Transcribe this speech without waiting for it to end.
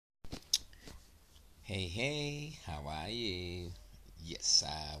Hey, how are you? Yes,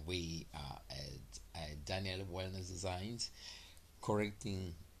 we are at Daniel Wellness Designs,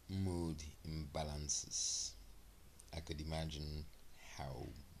 correcting mood imbalances. I could imagine how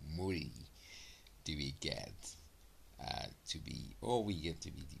moody do we get to be, or we get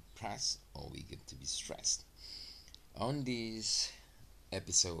to be depressed, or we get to be stressed. On this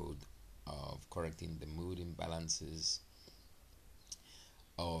episode of correcting the mood imbalances,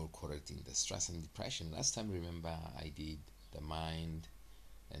 or correcting the stress and depression. Last time, remember, I did the mind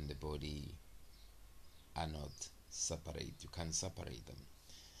and the body are not separate. You can't separate them.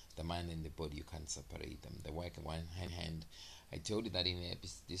 The mind and the body, you can't separate them. They work one hand. I told you that in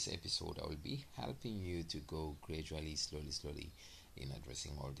this episode, I will be helping you to go gradually, slowly, in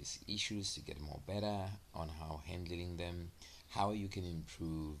addressing all these issues to get more better on how handling them, how you can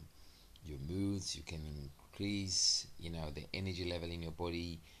improve your moods, you can increase, the energy level in your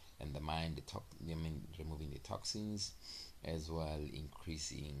body and the mind, removing the toxins, as well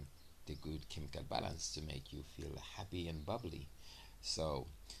increasing the good chemical balance to make you feel happy and bubbly. So,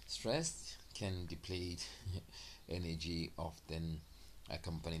 stress can deplete energy, often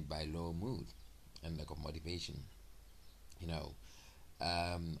accompanied by low mood and lack of motivation. You know,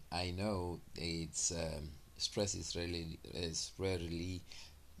 I know it's stress is rarely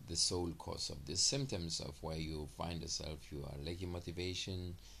the sole cause of the symptoms of where you find yourself. You are lacking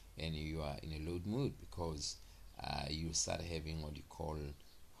motivation and you are in a low mood because you start having what you call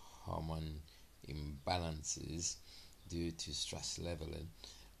hormone imbalances due to stress level. And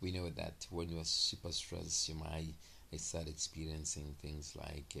we know that when you are super stressed, you might start experiencing things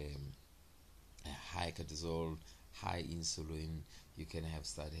like high cortisol, high insulin. You can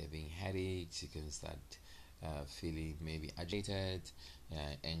start having headaches. You can start feeling maybe agitated,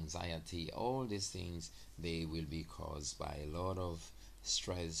 anxiety. All these things, they will be caused by a lot of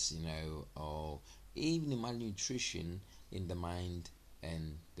stress, or even malnutrition in the mind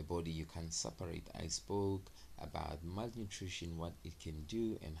and the body. You can separate. I spoke about malnutrition, what it can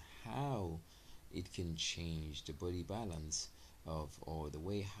do, and how it can change the body balance of, or the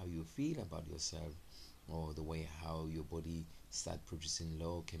way how you feel about yourself, or the way how your body start producing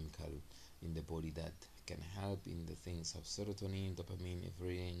low chemical in the body that can help in the things of serotonin, dopamine,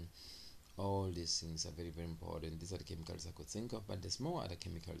 everything. All these things are very important. These are the chemicals I could think of, but there's more other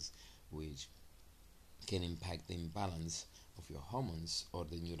chemicals which can impact the imbalance of your hormones or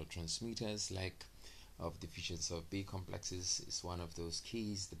the neurotransmitters, like of deficiency of B complexes is one of those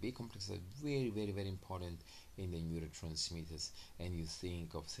keys. The B complexes are very, very, very important in the neurotransmitters, and you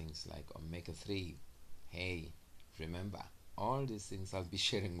think of things like omega-3. Hey, remember, all these things I'll be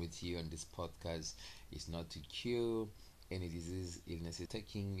sharing with you on this podcast is not to cure any disease, illness.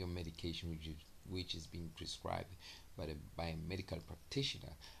 Taking your medication which is being prescribed by a medical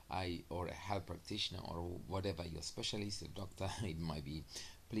practitioner, or a health practitioner, or whatever your specialist, a doctor it might be.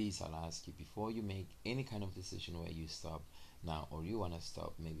 Please, I'll ask you, before you make any kind of decision where you stop now, or you want to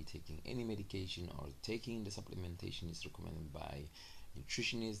stop maybe taking any medication, or taking the supplementation is recommended by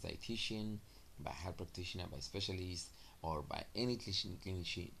nutritionist, dietitian, by health practitioner, by specialist, or by any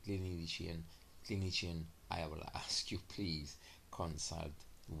clinician, I will ask you, please consult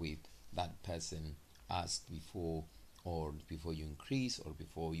with that person. Ask before, or before you increase, or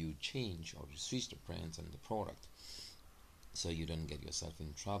before you change or switch the brands and the product, so you don't get yourself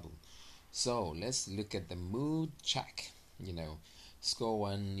in trouble. So let's look at the mood check. Score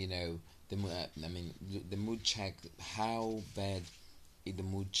one. The mood check. How bad is the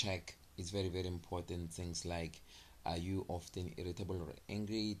mood check? Is very, very important. Things like, are you often irritable or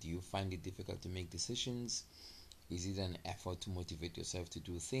angry? Do you find it difficult to make decisions? Is it an effort to motivate yourself to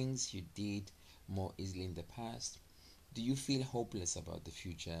do things you did more easily in the past? Do you feel hopeless about the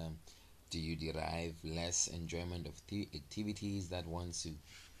future? Do you derive less enjoyment of activities that once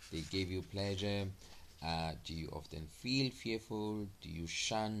they gave you pleasure? Do you often feel fearful? Do you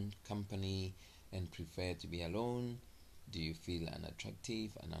shun company and prefer to be alone? Do you feel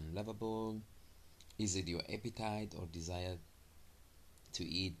unattractive and unlovable? Is it your appetite or desire to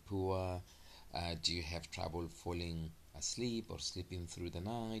eat poor? Do you have trouble falling asleep or sleeping through the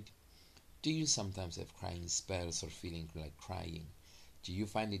night? Do you sometimes have crying spells or feeling like crying? Do you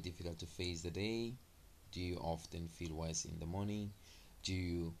find it difficult to face the day? Do you often feel worse in the morning? Do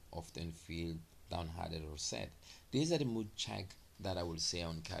you often feel downhearted or sad? These are the mood check that I will say I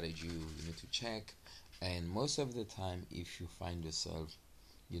encourage you need to check. And most of the time, if you find yourself,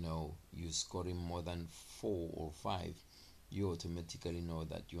 you scoring more than 4 or 5, you automatically know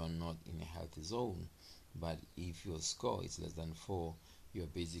that you are not in a healthy zone. But if your score is less than 4, you're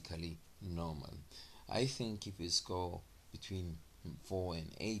basically normal. I think if you score between 4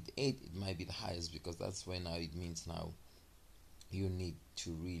 and 8. 8, it might be the highest, because that's where now it means now you need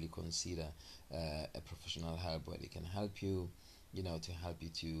to really consider a professional help where they can help you, to help you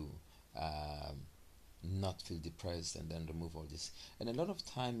to um, not feel depressed, and then remove all this. And a lot of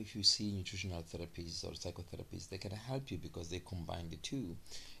time, if you see nutritional therapists or psychotherapists, they can help you because they combine the two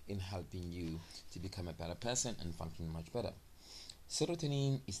in helping you to become a better person and function much better.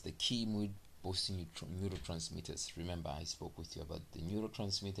 Serotonin is the key mood boosting neurotransmitters. Remember, I spoke with you about the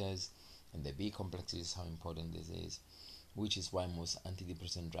neurotransmitters and the B complexes, how important this is, which is why most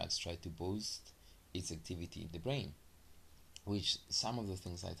antidepressant drugs try to boost its activity in the brain, which some of the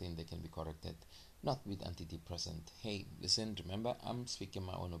things I think they can be corrected, not with antidepressant. Hey, listen, remember, I'm speaking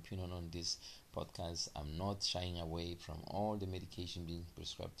my own opinion on this podcast. I'm not shying away from all the medication being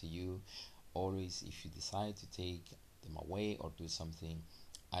prescribed to you. Always, if you decide to take them away or do something,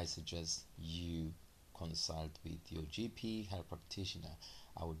 I suggest you consult with your GP, health practitioner.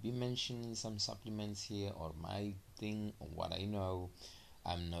 I will be mentioning some supplements here, or my thing, or what I know.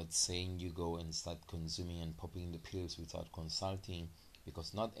 I'm not saying you go and start consuming and popping the pills without consulting,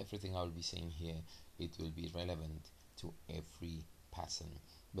 because not everything I will be saying here, it will be relevant to every person.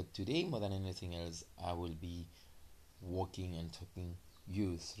 But today, more than anything else, I will be walking and talking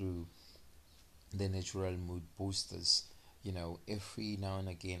you through the natural mood boosters. Every now and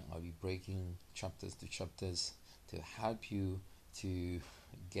again, I'll be breaking chapters to chapters to help you to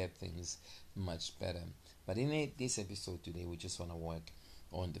get things much better. But in this episode today, we just want to work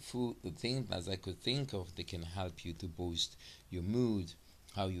on the things that I could think of that can help you to boost your mood,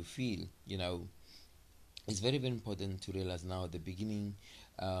 how you feel. It's very, very important to realize now at the beginning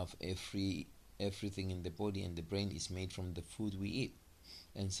of everything in the body and the brain is made from the food we eat,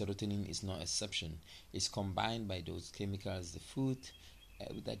 and serotonin is no exception. It's combined by those chemicals, the food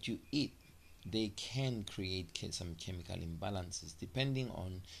that you eat. They can create some chemical imbalances depending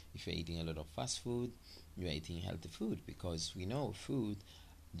on if you're eating a lot of fast food, you're eating healthy food, because we know food,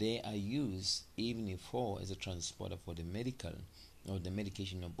 they are used even for as a transporter for the medical or the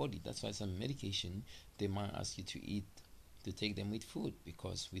medication in your body. That's why some medication, they might ask you to take them with food,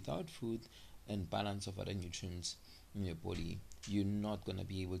 because without food and balance of other nutrients in your body, you're not going to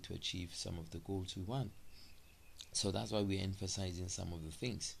be able to achieve some of the goals we want. So that's why we're emphasizing some of the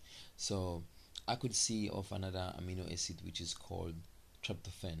things. So I could see of another amino acid which is called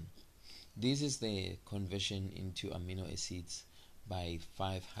tryptophan. This is the conversion into amino acids by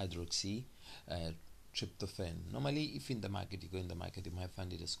 5-hydroxy tryptophan. Normally, if in the market, you go in the market, you might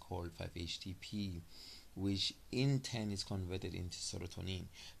find it as called 5-HTP, which in turn is converted into serotonin.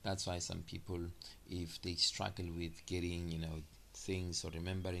 That's why some people, if they struggle with getting things or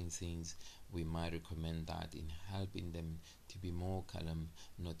remembering things, we might recommend that in helping them to be more calm,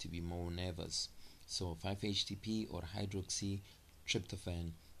 not to be more nervous. So 5-HTP or hydroxy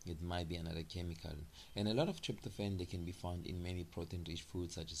tryptophan, it might be another chemical. And a lot of tryptophan, they can be found in many protein-rich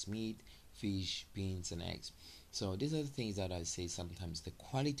foods such as meat, fish, beans, and eggs. So these are the things that I say sometimes the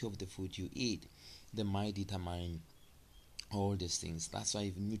quality of the food you eat, they might determine all these things. That's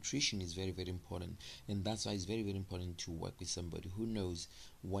why nutrition is very, very important, and that's why it's very, very important to work with somebody who knows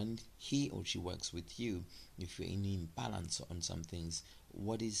when he or she works with you, if you're in imbalance on some things,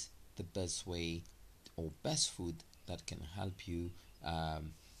 what is the best way or best food that can help you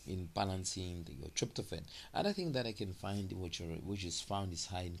in balancing your tryptophan. Other thing that I can find which is found is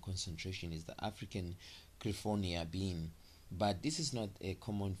high in concentration is the African California bean. But this is not a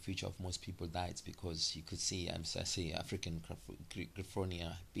common feature of most people's diets, because you could see, I say African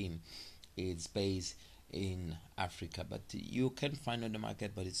California bean, it's based in Africa, but you can find on the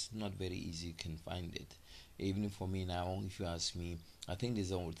market, but it's not very easy. You can find it. Even for me now, if you ask me, I think this is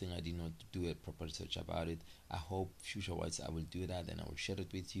the only thing I did not do a proper research about it. I hope future wise I will do that and I will share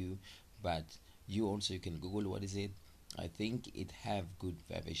it with you. But you can Google what is it. I think it have good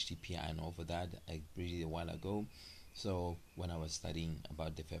 5-HTP. I know for that. I read it a while ago. So when I was studying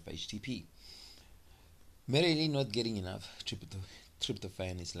about the 5-HTP, merely not getting enough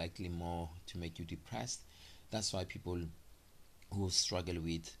tryptophan is likely more to make you depressed. That's why people who struggle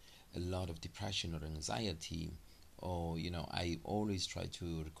with a lot of depression or anxiety, or I always try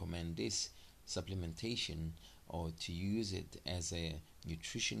to recommend this supplementation, or to use it as a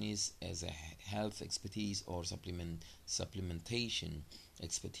nutritionist, as a health expertise, or supplementation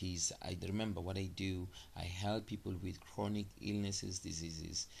expertise. I remember what I do. I help people with chronic illnesses,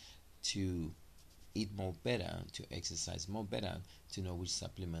 diseases, to eat more better, to exercise more better, to know which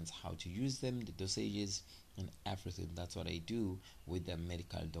supplements, how to use them, the dosages, and everything. That's what I do with the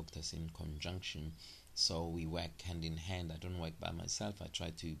medical doctors in conjunction. So we work hand in hand. I don't work by myself. I try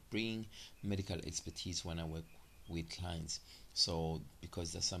to bring medical expertise when I work with clients. So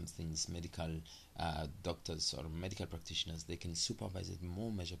because there's some things medical doctors or medical practitioners, they can supervise it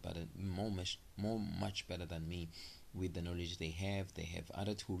much better than me with the knowledge they have. They have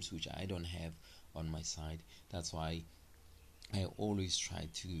other tools which I don't have on my side. That's why I always try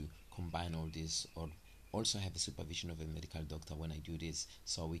to combine all this, or also have a supervision of a medical doctor when I do this,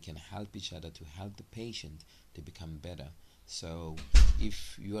 so we can help each other to help the patient to become better. So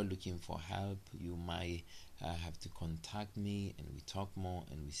if you are looking for help, you might have to contact me, and we talk more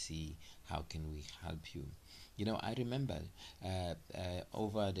and we see how can we help you. I remember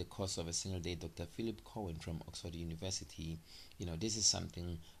over the course of a single day, Dr. Philip Cohen from Oxford University, this is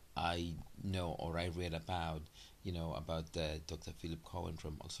something I know, or I read about, about Dr. Philip Cohen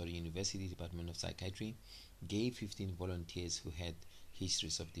from Oxford University Department of Psychiatry, gave 15 volunteers who had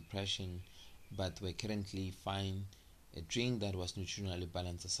histories of depression but were currently fine a drink that was nutritionally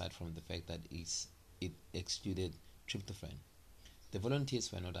balanced, aside from the fact that it excluded tryptophan. The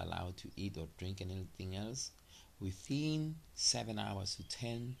volunteers were not allowed to eat or drink anything else. Within 7 hours to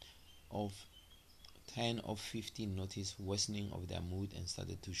 10 of 15 noticed worsening of their mood and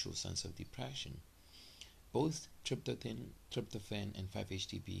started to show signs of depression. Both tryptophan and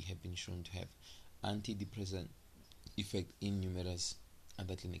 5-HTP have been shown to have antidepressant effect in numerous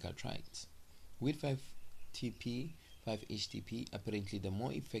other clinical trials. With 5-HTP apparently the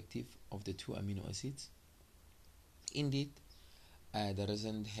more effective of the two amino acids. Indeed, the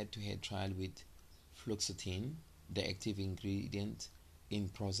recent head-to-head trial with fluoxetine, the active ingredient in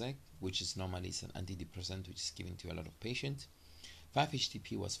Prozac, which is normally an antidepressant which is given to a lot of patients,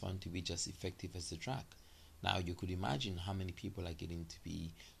 5-HTP was found to be just effective as the drug. Now you could imagine how many people are getting to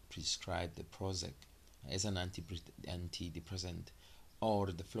be prescribed the Prozac as an antidepressant,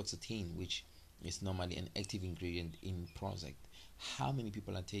 or the fluoxetine, which is normally an active ingredient in Prozac. How many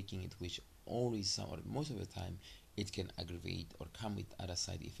people are taking it, which always, or most of the time, it can aggravate or come with other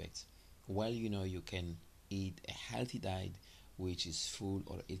side effects. Well, you can eat a healthy diet which is full,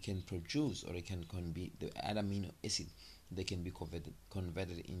 or it can produce, or it can be the other amino acid, they can be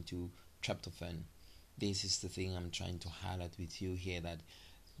converted into tryptophan. This is the thing I'm trying to highlight with you here, that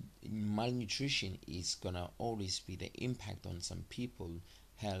malnutrition is gonna always be the impact on some people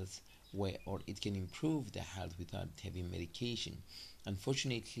health, or it can improve their health without having medication.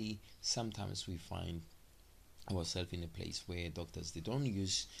 Unfortunately, sometimes we find ourselves in a place where doctors, they don't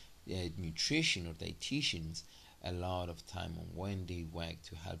use nutrition or dietitians a lot of time when they work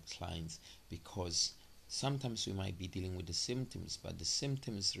to help clients, because sometimes we might be dealing with the symptoms, but the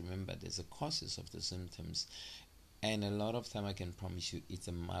symptoms, remember, there's a causes of the symptoms, and a lot of time I can promise you it's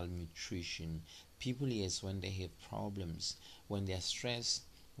a malnutrition. People, yes, when they have problems, when they are stressed,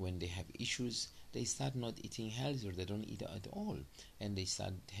 when they have issues, they start not eating healthy, or they don't eat at all, and they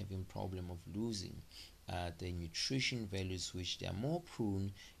start having problem of losing the nutrition values, which they are more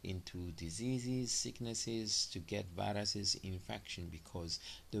prone into diseases, sicknesses, to get viruses, infection, because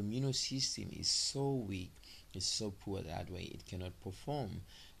the immune system is so weak, is so poor, that way it cannot perform.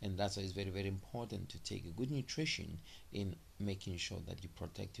 And that's why it's very, very important to take a good nutrition in making sure that you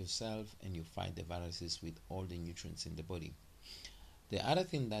protect yourself and you fight the viruses with all the nutrients in the body. The other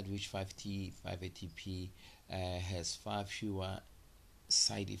thing that which 5-ATP has far fewer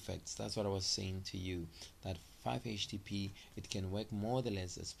side effects. That's what I was saying to you, that 5-HTP, it can work more or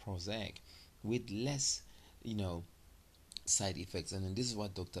less as Prozac with less side effects. And then this is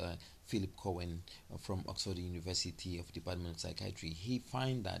what Dr. Philip Cohen from Oxford University of Department of Psychiatry, he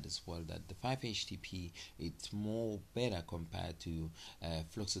find that as well, that the 5-HTP, it's more better compared to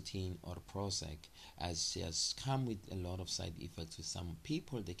fluoxetine or Prozac, as it has come with a lot of side effects. With some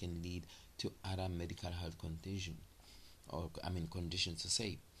people, they can lead to other medical health conditions, conditions to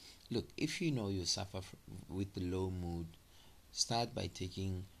say. Look, if you suffer with the low mood, start by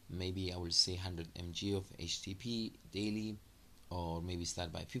taking, maybe I will say 100 mg of HTP daily, or maybe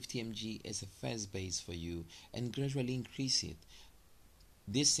start by 50 mg as a first base for you, and gradually increase it.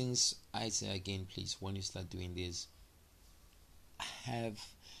 These things, I say again, please, when you start doing this, have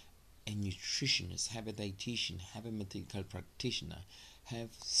a nutritionist, have a dietitian, have a medical practitioner, have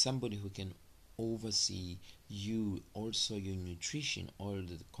somebody who can oversee you, also your nutrition, all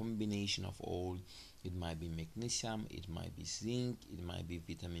the combination of all. It might be magnesium, it might be zinc, it might be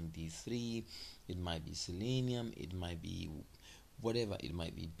vitamin D3, it might be selenium, it might be whatever, it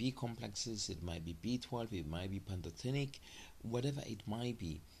might be B complexes, it might be B12, it might be pantothenic, whatever it might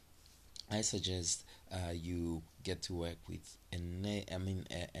be. I suggest you get to work with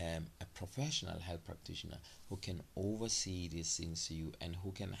a professional health practitioner who can oversee these things to you, and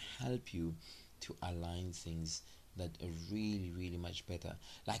who can help you to align things that are really really much better.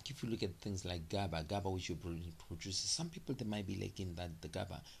 Like if you look at things like GABA which you produce, some people they might be lacking that the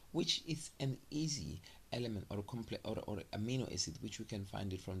GABA, which is an easy element or complex or amino acid which we can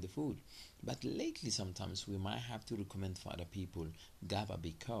find it from the food. But lately sometimes we might have to recommend for other people GABA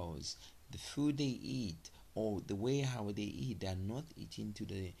because the food they eat or the way how they eat, they are not eating to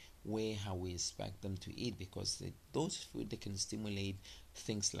the way how we expect them to eat, because those food they can stimulate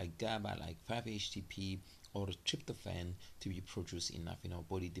things like GABA, like 5-HTP or tryptophan to be produced enough in our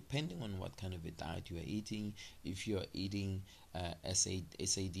body, depending on what kind of a diet you are eating. If you are eating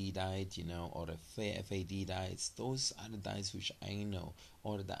SAD diet, or a fair FAD diets, those are the diets which I know.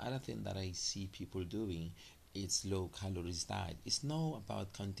 Or the other thing that I see people doing, it's low calories diet. It's not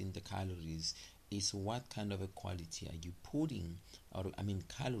about counting the calories, it's what kind of a quality are you putting, or I mean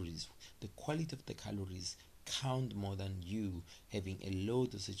calories. The quality of the calories count more than you having a low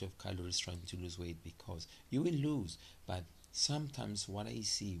dosage of calories trying to lose weight, because you will lose. But sometimes what I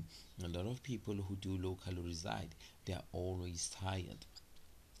see, a lot of people who do low calories diet, they are always tired.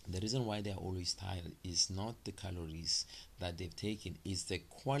 The reason why they're always tired is not the calories that they've taken, it's the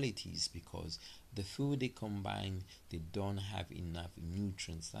qualities, because the food they combine, they don't have enough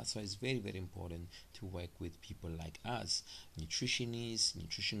nutrients. That's why it's very very important to work with people like us, nutritionists,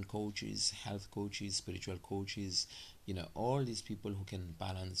 nutrition coaches, health coaches, spiritual coaches, all these people who can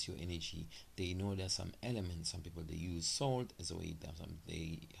balance your energy. They know there's some elements. Some people they use salt as a way,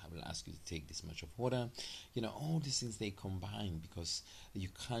 they will ask you to take this much of water. All these things they combine, because you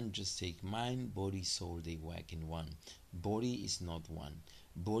can't just take mind, body, soul. They work in one. Body is not one.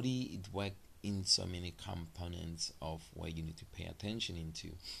 Body, it works in so many components of where you need to pay attention into.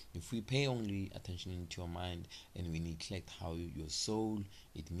 If we pay only attention into your mind and we neglect how your soul,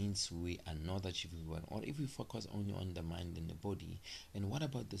 it means we are not achieving well. Or if we focus only on the mind and the body, and what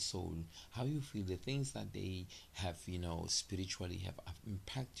about the soul? How you feel, the things that they have, spiritually have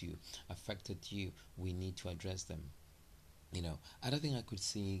affected you, we need to address them. Other thing I could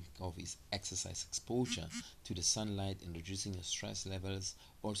think of is exercise exposure to the sunlight and reducing your stress levels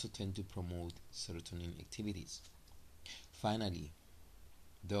also tend to promote serotonin activities. Finally,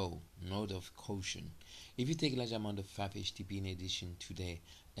 though, note of caution. If you take a large amount of 5-HTP in addition to the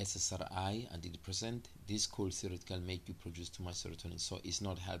SSRI antidepressant, this could theoretically make you produce too much serotonin, so it's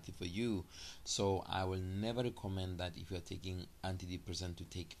not healthy for you. So I will never recommend that if you are taking antidepressant to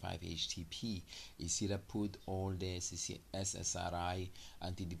take 5-HTP. It's either put all the SSRI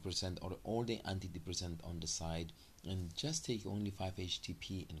antidepressant or all the antidepressant on the side and just take only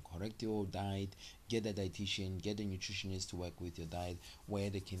 5-HTP and correct your diet. Get a dietitian, get a nutritionist to work with your diet, where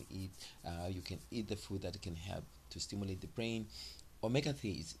they can eat. You can eat the food that can help to stimulate the brain.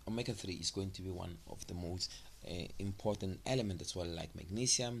 Omega-3 is going to be one of the most important element as well, like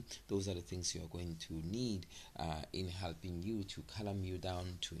magnesium. Those are the things you are going to need in helping you to calm you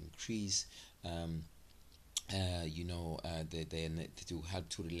down, to increase to help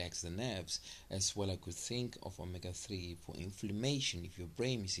to relax the nerves as well. I could think of omega-3 for inflammation. If your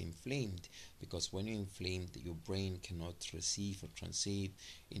brain is inflamed, because when you're inflamed, your brain cannot receive or transceive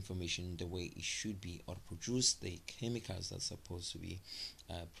information the way it should be, or produce the chemicals that's supposed to be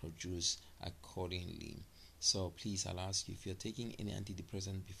produced accordingly. So please, I'll ask you, if you're taking any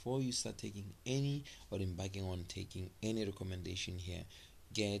antidepressant, before you start taking any or embarking on taking any recommendation here,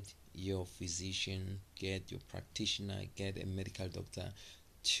 get your physician, get your practitioner, get a medical doctor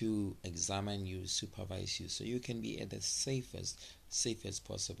to examine you, supervise you, so you can be at the safest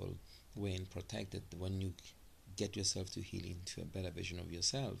possible when protected, when you get yourself to heal into a better version of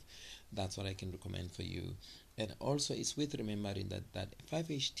yourself. That's what I can recommend for you. And also it's worth remembering that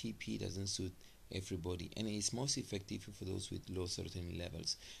 5-HTP doesn't suit everybody, and it's most effective for those with low serotonin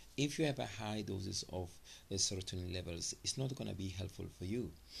levels. If you have a high doses of the serotonin levels, it's not going to be helpful for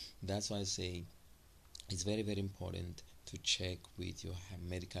you. That's why I say it's very very important to check with your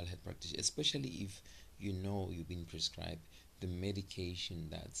medical health practitioner, especially if you've been prescribed the medication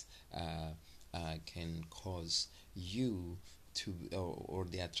that can cause you to, or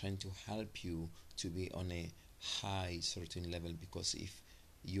they are trying to help you to be on a high serotonin level. Because if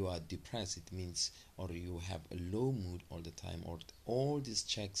you are depressed, it means, or you have a low mood all the time, or all these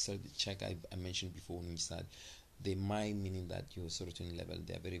checks I mentioned before when we start, they might meaning that your serotonin level,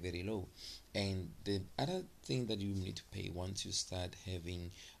 they are very very low. And the other thing that you need to pay once you start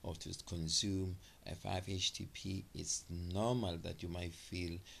having or to consume a 5-HTP, it's normal that you might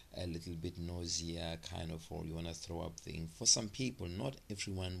feel a little bit nausea, kind of, or you want to throw up thing. For some people, not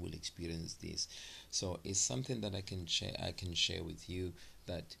everyone will experience this. So it's something that I can share with you,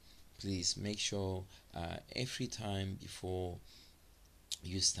 that please make sure every time before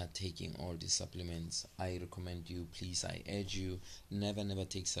you start taking all these supplements, I recommend you, please, I urge you, never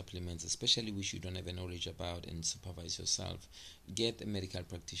take supplements, especially which you don't have a knowledge about, and supervise yourself. Get a medical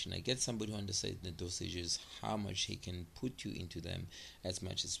practitioner, get somebody who understands the dosages, how much he can put you into them, as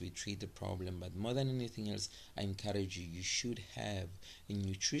much as we treat the problem. But more than anything else, I encourage you, you should have a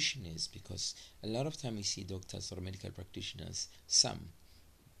nutritionist, because a lot of time we see doctors or medical practitioners, some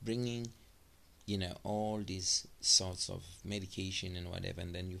bringing all these sorts of medication and whatever,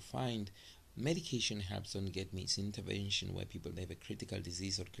 and then you find medication helps don't get me, it's intervention where people have a critical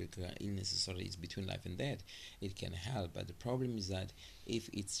disease or critical illnesses, or it's between life and death. It can help, but the problem is that if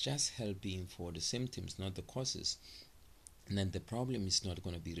it's just helping for the symptoms, not the causes, and then the problem is not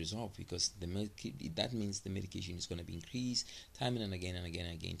going to be resolved, because that means the medication is going to be increased time and again and again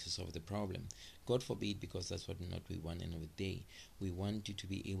and again to solve the problem. God forbid, because that's what not we want end of the day. We want you to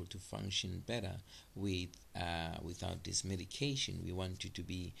be able to function better without this medication. We want you to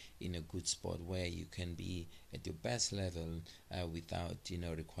be in a good spot where you can be at your best level without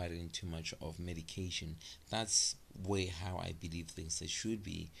requiring too much of medication. That's how I believe things should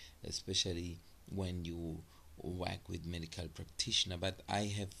be, especially when you work with medical practitioner. But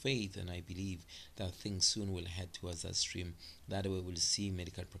I have faith and I believe that things soon will head towards that stream, that we will see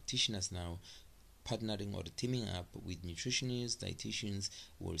medical practitioners now partnering or teaming up with nutritionists, dietitians.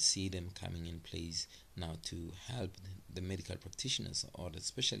 We'll see them coming in place now to help the medical practitioners or the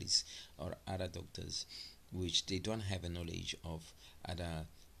specialists or other doctors which they don't have a knowledge of other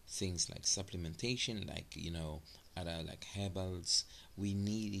things like supplementation, like other like herbals. We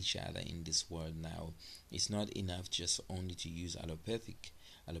need each other in this world now. It's not enough just only to use allopathic.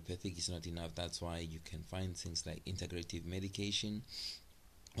 Allopathic is not enough. That's why you can find things like integrative medication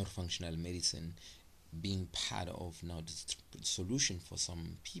or functional medicine being part of now the solution for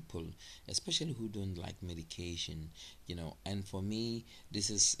some people, especially who don't like medication. And for me, this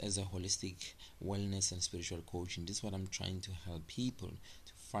is, as a holistic wellness and spiritual coaching, this is what I'm trying to help people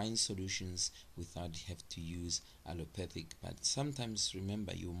to find solutions without have to use allopathic. But sometimes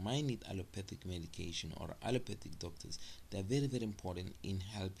remember, you might need allopathic medication or allopathic doctors. They're very important in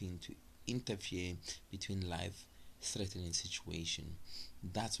helping to interfere between life threatening situation.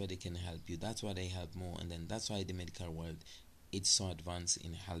 That's why they can help you, that's why they help more, and then that's why the medical world, it's so advanced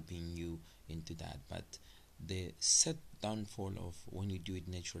in helping you into that. But the set downfall of when you do it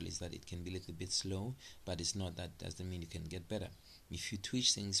naturally is that it can be a little bit slow, but it's not, that doesn't mean you can get better. If you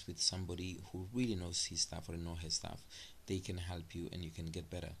twitch things with somebody who really knows his stuff or know his stuff, they can help you and you can get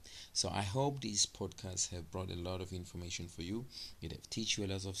better. So I hope these podcasts have brought a lot of information for you. It have teach you a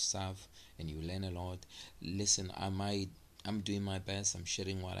lot of stuff and you learn a lot. Listen, I'm doing my best. I'm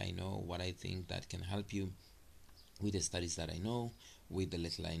sharing what I know, what I think that can help you with the studies that I know, with the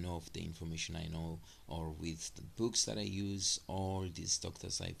little I know of the information I know, or with the books that I use, all these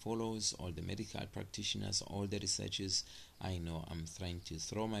doctors I follow, all the medical practitioners, all the researchers I know. I'm trying to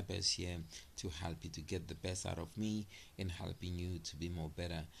throw my best here to help you to get the best out of me and helping you to be more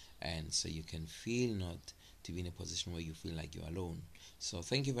better, and so you can feel not to be in a position where you feel like you're alone. So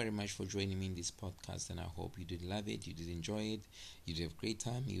thank you very much for joining me in this podcast, and I hope you did love it, you did enjoy it, you did have a great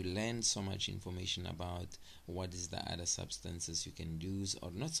time, you learned so much information about what is the other substances you can use, or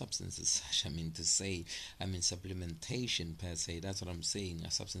not substances, I mean to say, supplementation per se. That's what I'm saying.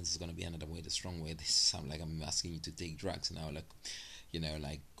 A substance is going to be another word, a strong word. This sounds like I'm asking you to take drugs now,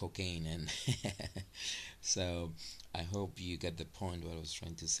 like cocaine. And so I hope you get the point what I was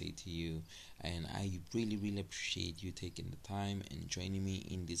trying to say to you, and I really appreciate you taking the time and joining me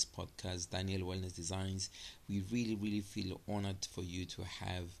in this podcast, Daniel Wellness Designs. We really feel honored for you to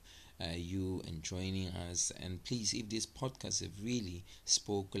have you and joining us. And please, if this podcast have really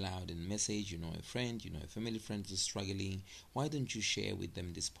spoke loud and message, a friend, a family friend who's struggling, why don't you share with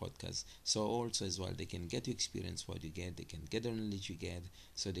them this podcast, so also as well they can get to experience what you get, they can get the knowledge you get,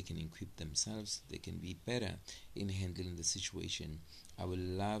 so they can equip themselves, they can be better in handling the situation. I would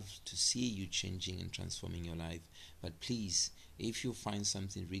love to see you changing and transforming your life. But please, if you find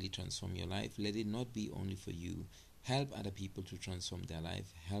something really transform your life, let it not be only for you. Help other people to transform their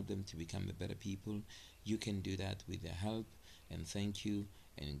life. Help them to become a better people. You can do that with their help. And thank you.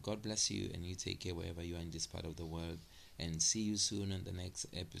 And God bless you. And you take care wherever you are in this part of the world. And see you soon on the next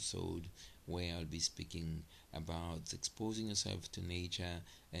episode, where I'll be speaking about exposing yourself to nature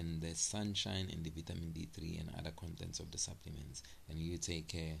and the sunshine and the vitamin D3 and other contents of the supplements. And you take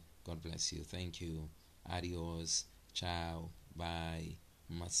care. God bless you. Thank you. Adios. Ciao. Bye.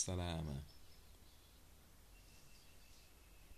 Masalama.